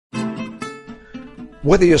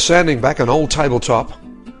Whether you're sanding back an old tabletop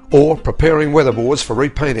or preparing weatherboards for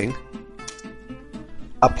repainting,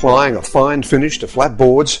 applying a fine finish to flat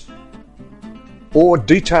boards, or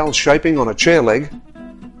detailed shaping on a chair leg,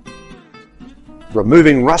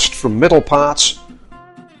 removing rust from metal parts,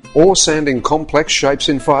 or sanding complex shapes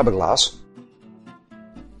in fiberglass,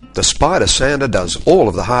 the Spider Sander does all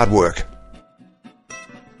of the hard work.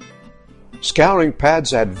 Scouring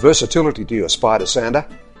pads add versatility to your Spider Sander,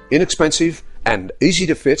 inexpensive and easy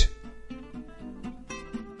to fit,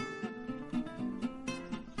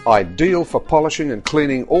 ideal for polishing and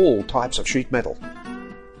cleaning all types of sheet metal.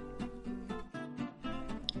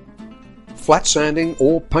 Flat sanding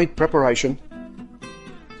or paint preparation,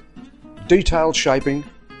 detailed shaping,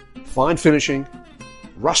 fine finishing,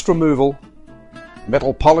 rust removal,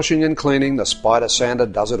 metal polishing and cleaning, the Spider Sander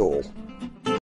does it all.